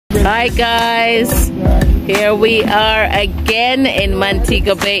Hi guys, here we are again in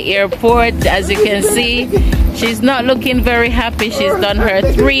Montego Bay Airport. As you can see, she's not looking very happy. She's done her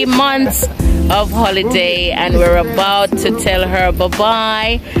 3 months of holiday and we're about to tell her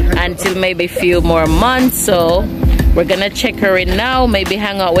bye-bye until maybe a few more months. So we're gonna check her in now, maybe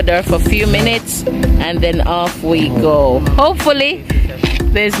hang out with her for a few minutes and then off we go. Hopefully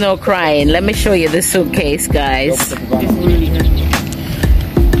there's no crying. Let me show you the suitcase, guys.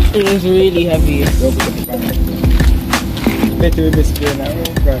 It is really heavy.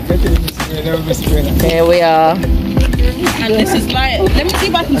 Here we are. And this is like, let me see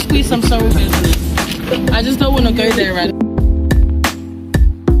if I can squeeze some sorrel business. I just don't want to go there right now.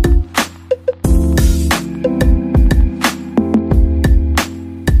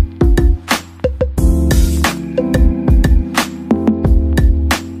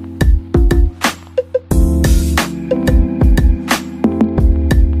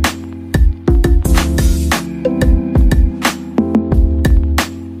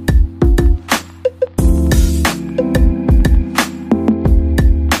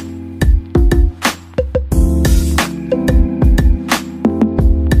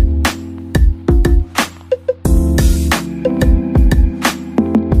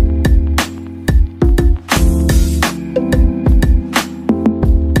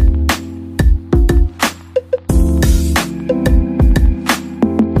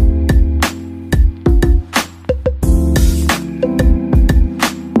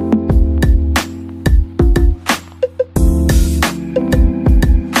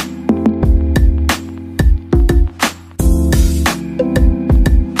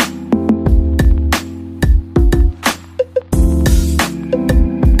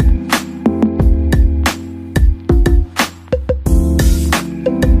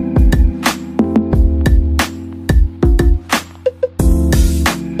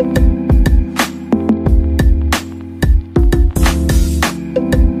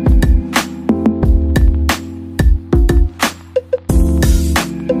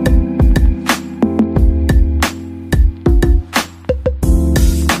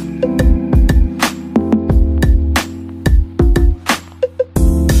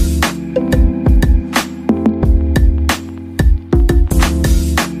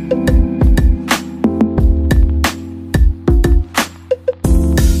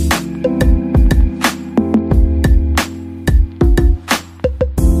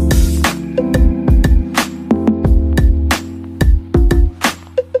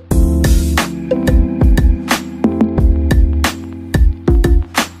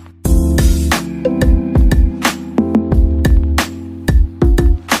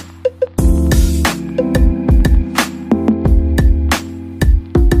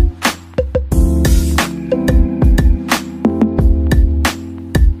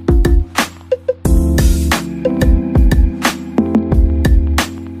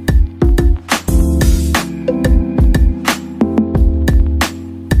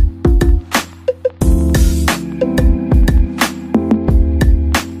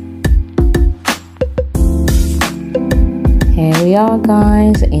 Here we are,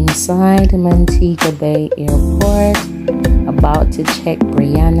 guys, inside Montego Bay Airport, about to check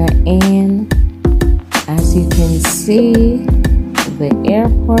Brianna in. As you can see, the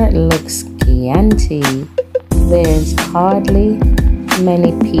airport looks scanty. There's hardly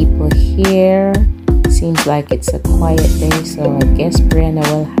many people here. Seems like it's a quiet day, so I guess Brianna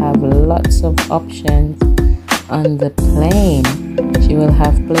will have lots of options on the plane. She will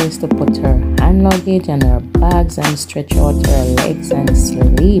have place to put her hand luggage and her bags and stretch out her legs and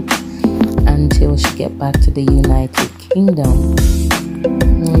sleep until she get back to the United Kingdom.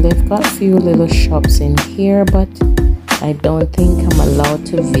 They've got a few little shops in here, but I don't think I'm allowed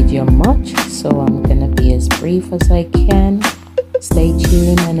to video much, so I'm gonna be as brief as I can. Stay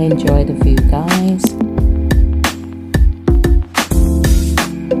tuned and enjoy the view, guys.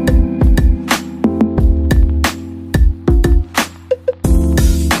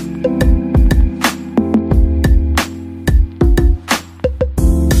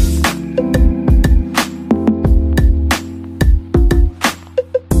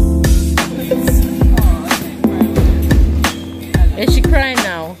 Is she crying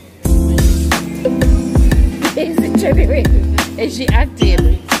now? Is she active?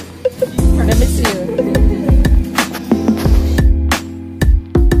 Let me see her.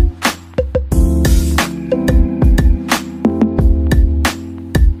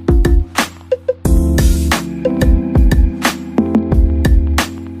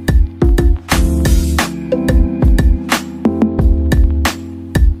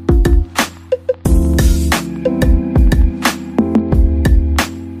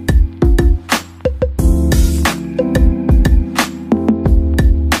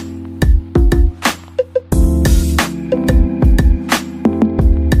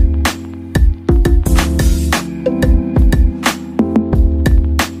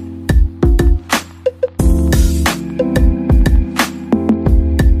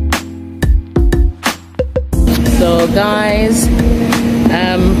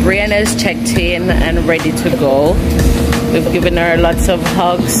 guys, checked in and ready to go. We've given her lots of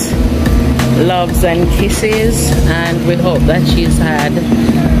hugs, loves and kisses, and we hope that she's had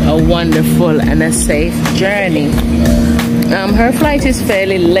a wonderful and a safe journey. Her flight is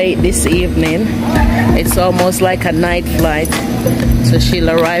fairly late this evening. It's almost like a night flight, so she'll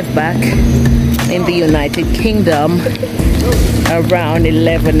arrive back in the United Kingdom around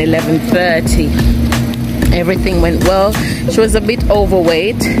 11:30. Everything went well. She was a bit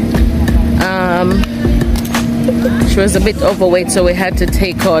overweight. So we had to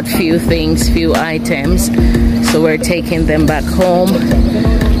take out few items. So we're taking them back home.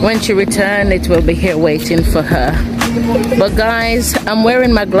 When she returns, it will be here waiting for her. But guys, I'm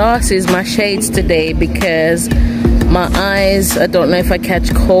wearing my glasses, my shades today because my eyes, I don't know if I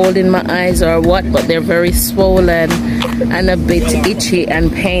catch cold in my eyes or what, but they're very swollen and a bit itchy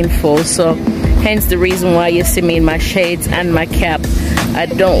and painful. So hence the reason why you see me in my shades and my cap. I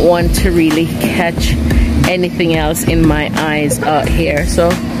don't want to really catch anything else in my eyes out here.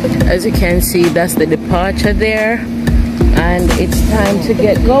 So as you can see, that's the departure there, and it's time to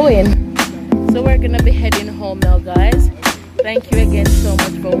get going. So we're gonna be heading home now, guys. Thank you again so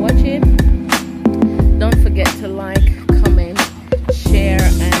much for watching. Don't forget to like, comment, share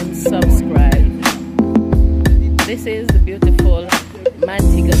and subscribe. This is the beautiful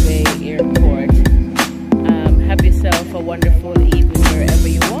Montego Bay Airport. Have yourself a wonderful evening wherever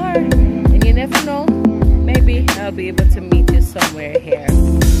you are, and you never know, maybe I'll be able to meet you somewhere here.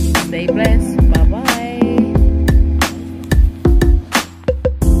 Stay blessed.